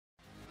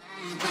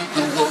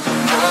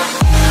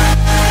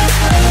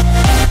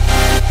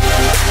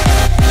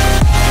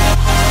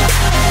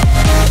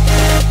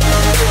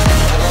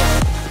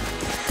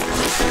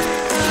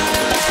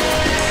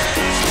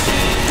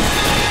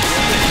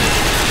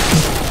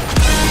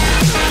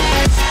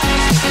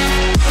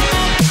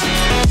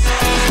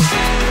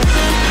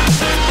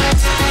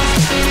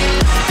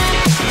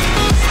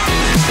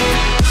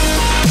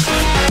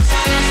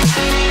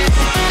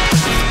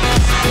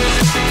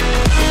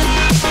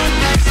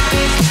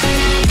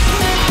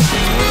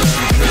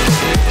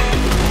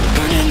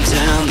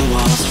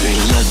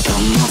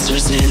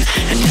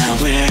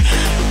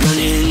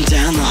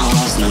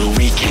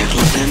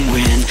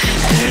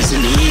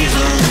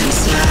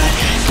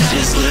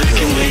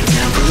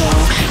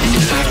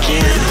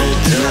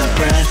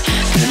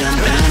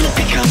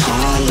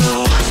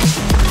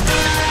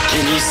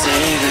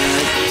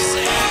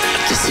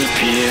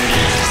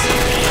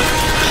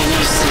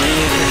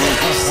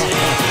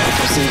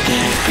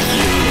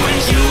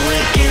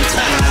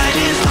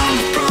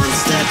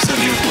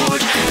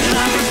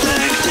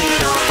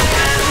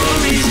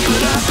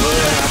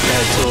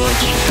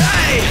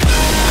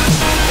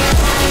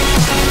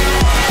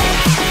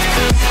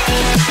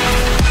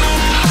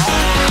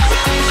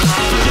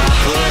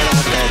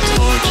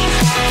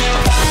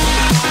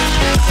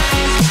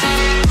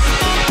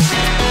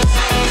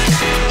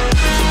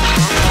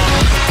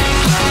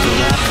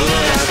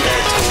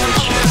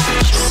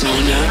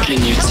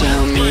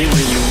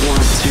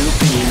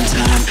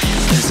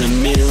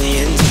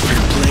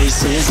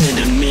places and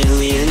a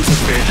million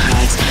different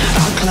heights.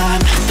 I'll climb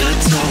the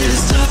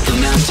tallest of the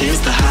mountains,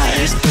 the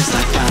highest place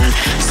I find,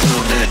 so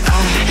that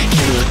I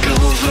can look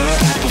over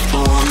and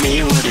before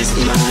me what is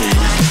mine.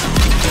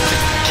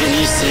 Can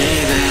you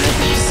say that I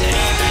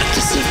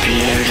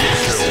disappeared?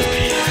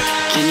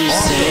 Can you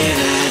say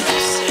that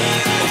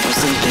I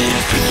wasn't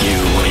there for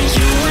you when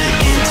you went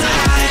into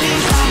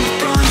hiding on the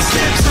bronze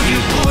steps of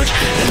your porch?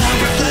 And I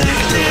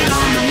reflected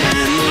on the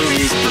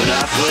memories, but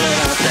I put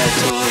out that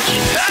torch.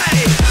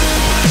 Hey!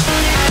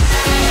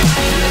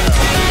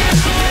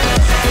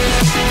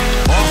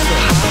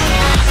 Awesome.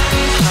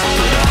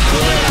 But I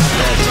put out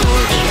that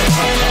torch.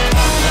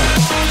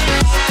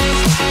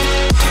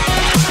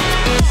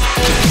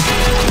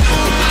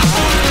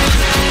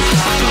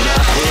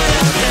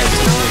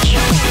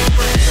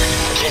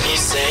 Can you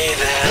say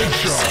that I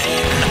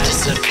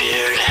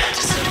disappeared?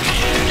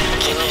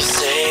 Can you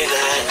say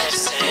that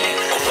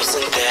I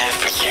wasn't there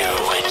for you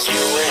when you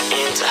went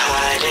into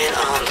hiding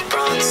on the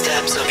bronze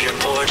steps of your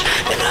porch?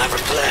 And I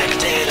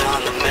reflected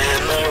on the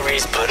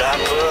memories, but I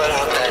put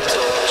out that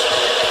torch.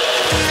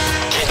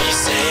 Can you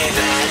say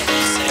that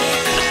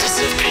I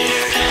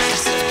disappeared?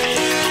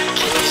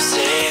 Can you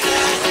say that I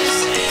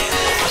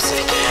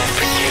wasn't there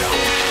for you?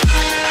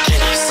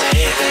 Can you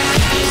say that?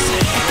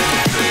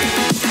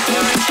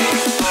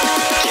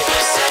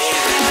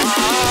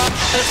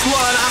 That's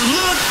what I'm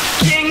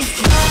looking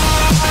for.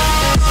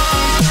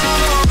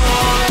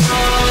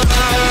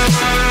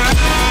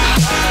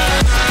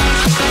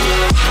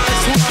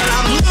 That's what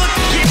I'm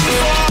looking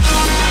for.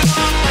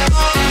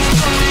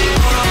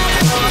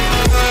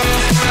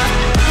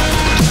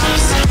 Can you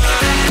say what I'm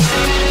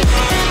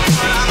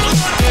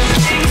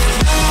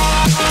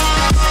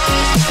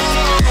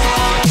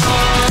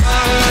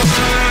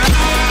looking for?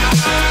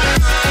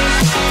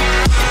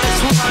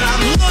 That's what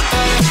I'm looking for.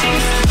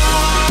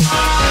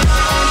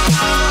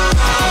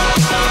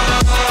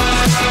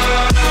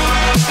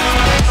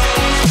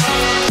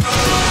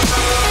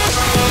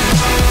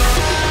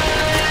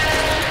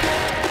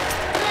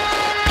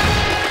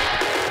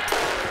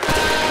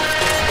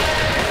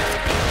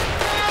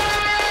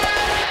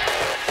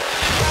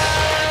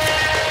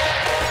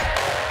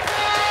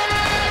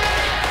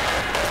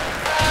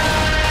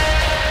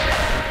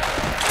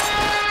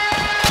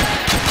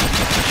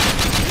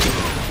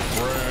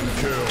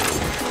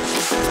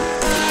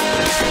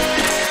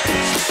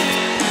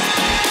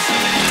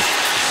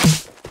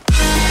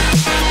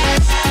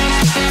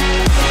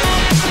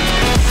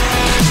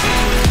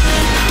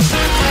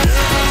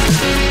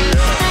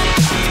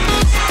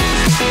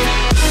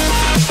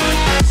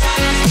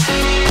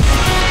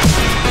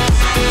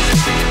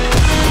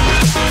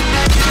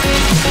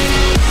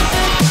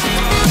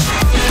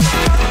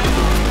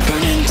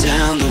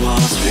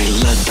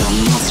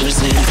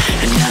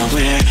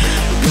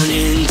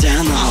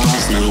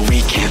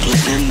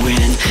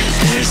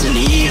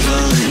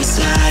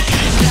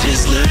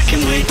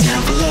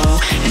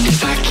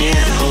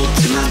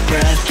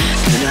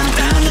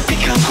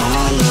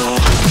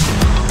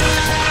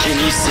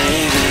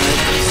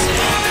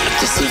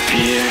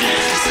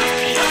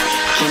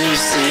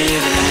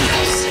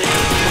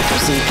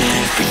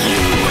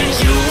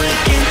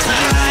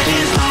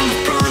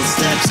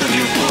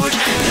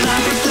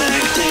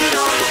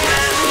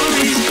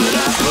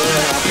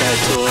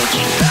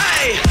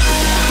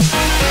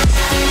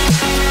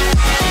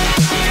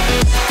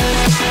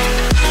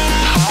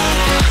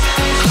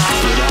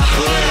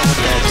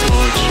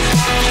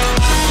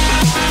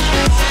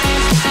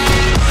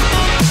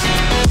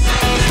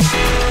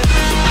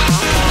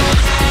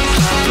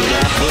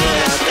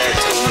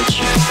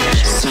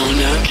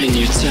 Can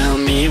you tell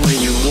me where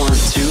you want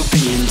to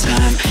be in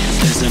time?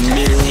 There's a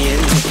million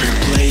different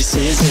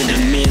places and a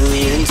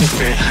million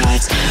different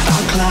heights.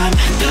 I'll climb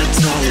the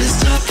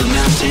tallest of the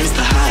mountains,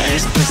 the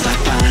highest place I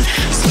find,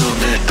 so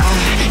that I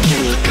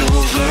can look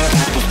over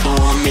and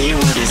before me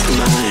what is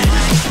mine.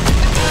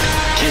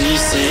 Can you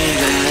say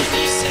that I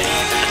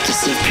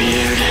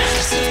disappeared?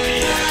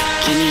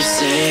 Can you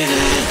say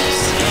that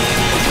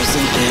I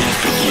wasn't there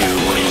for you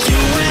when you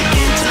went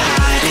into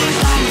hiding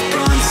on the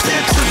bronze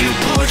steps of your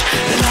porch?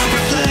 And I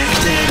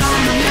reflected on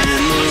the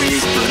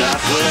memories, but I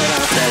put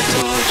out that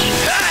torch.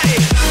 Hey!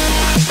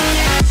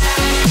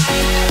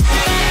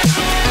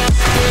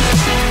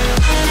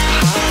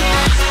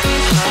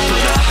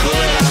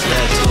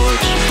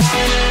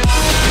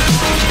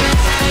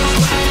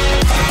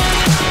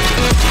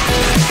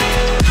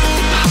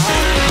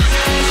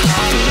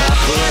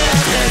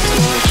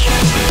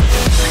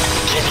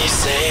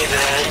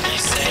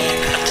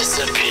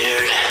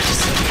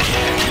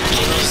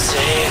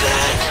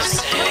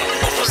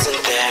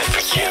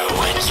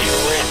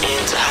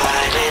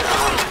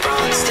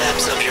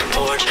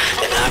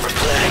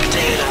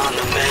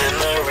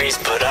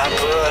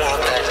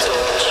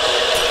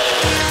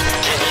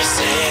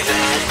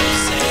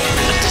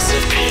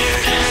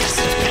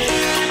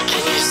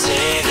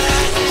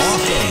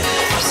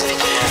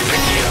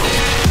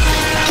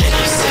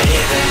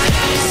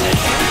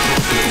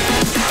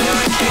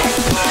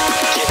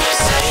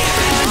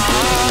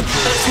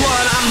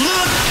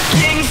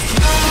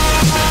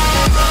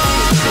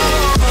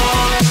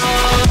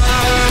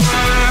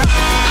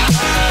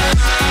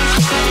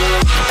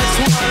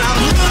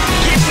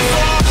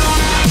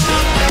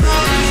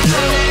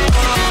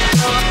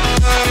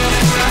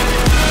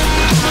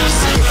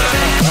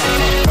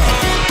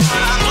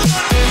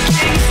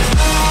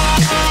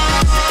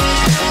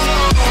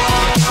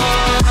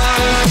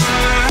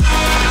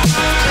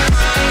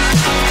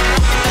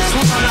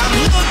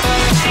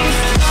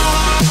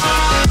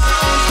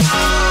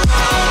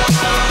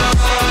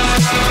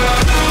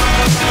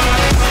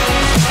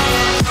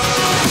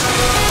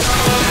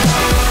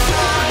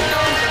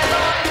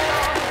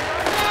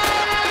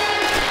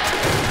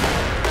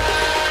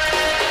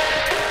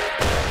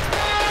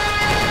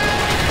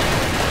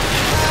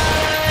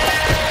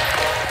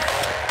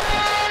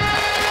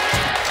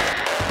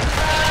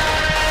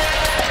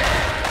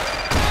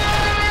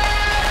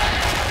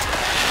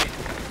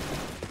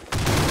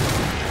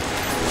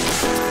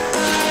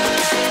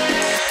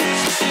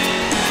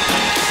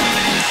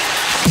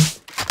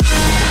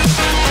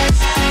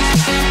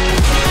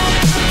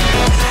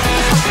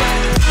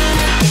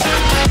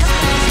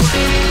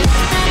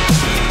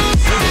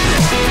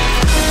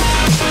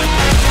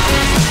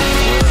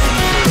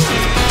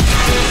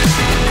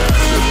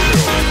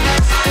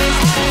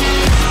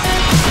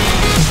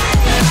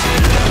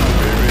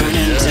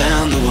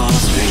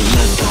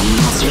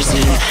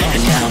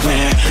 And now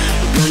we're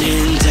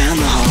running down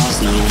the halls.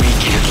 No, we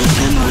can't let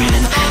them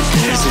win.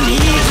 There's an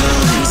evil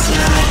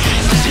inside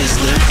that is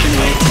lurking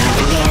way down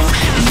below.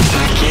 And if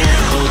I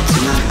can't hold to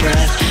my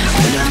breath,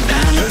 then I'm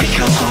bound to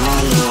become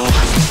hollow.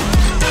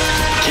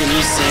 Can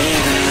you say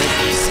that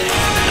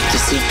I've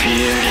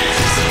disappeared?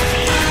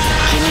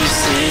 Can you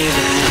say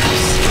that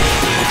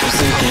I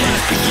wasn't there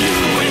for you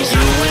when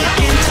you